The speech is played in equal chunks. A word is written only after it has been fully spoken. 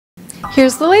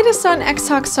Here's the latest on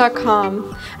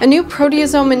Xhox.com. A new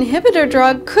proteasome inhibitor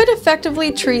drug could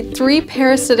effectively treat 3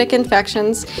 parasitic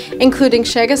infections, including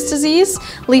Chagas disease,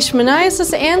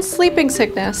 leishmaniasis, and sleeping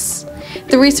sickness.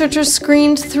 The researchers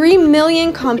screened 3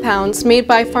 million compounds made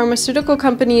by pharmaceutical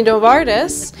company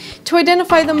Novartis to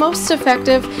identify the most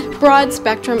effective,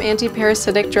 broad-spectrum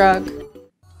antiparasitic drug.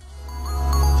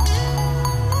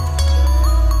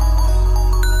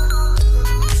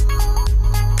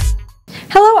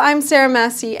 Hello, I'm Sarah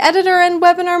Massey, editor and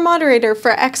webinar moderator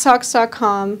for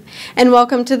Xhox.com, and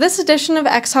welcome to this edition of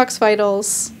Xhox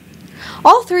Vitals.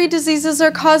 All 3 diseases are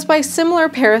caused by similar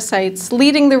parasites,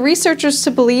 leading the researchers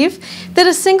to believe that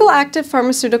a single active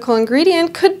pharmaceutical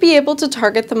ingredient could be able to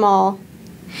target them all.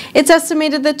 It's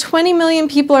estimated that 20 million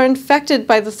people are infected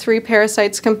by the 3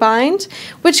 parasites combined,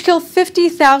 which kill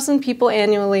 50,000 people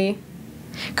annually.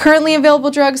 Currently available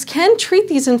drugs can treat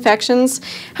these infections,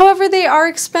 however they are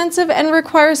expensive and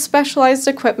require specialized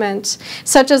equipment,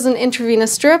 such as an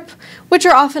intravenous drip, which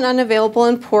are often unavailable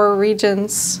in poorer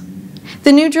regions.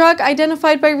 The new drug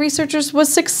identified by researchers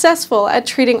was successful at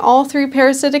treating all 3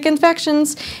 parasitic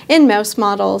infections in mouse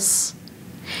models.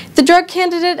 The drug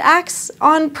candidate acts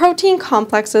on protein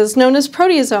complexes known as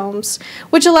proteasomes,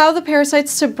 which allow the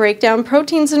parasites to break down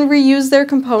proteins and reuse their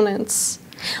components.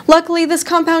 Luckily, this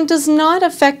compound does not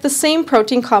affect the same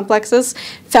protein complexes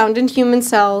found in human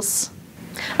cells.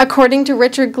 According to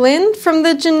Richard Glynn from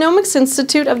the Genomics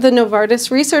Institute of the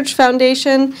Novartis Research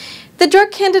Foundation, the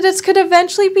drug candidates could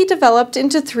eventually be developed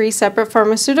into 3 separate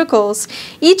pharmaceuticals,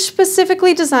 each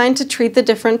specifically designed to treat the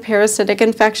different parasitic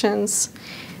infections.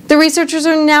 The researchers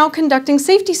are now conducting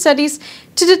safety studies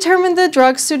to determine the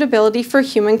drug's suitability for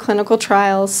human clinical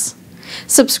trials.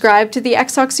 Subscribe to the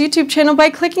Xhox YouTube channel by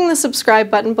clicking the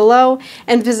subscribe button below,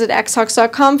 and visit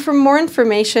Xhox.com for more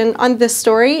information on this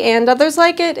story and others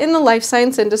like it in the life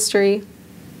science industry.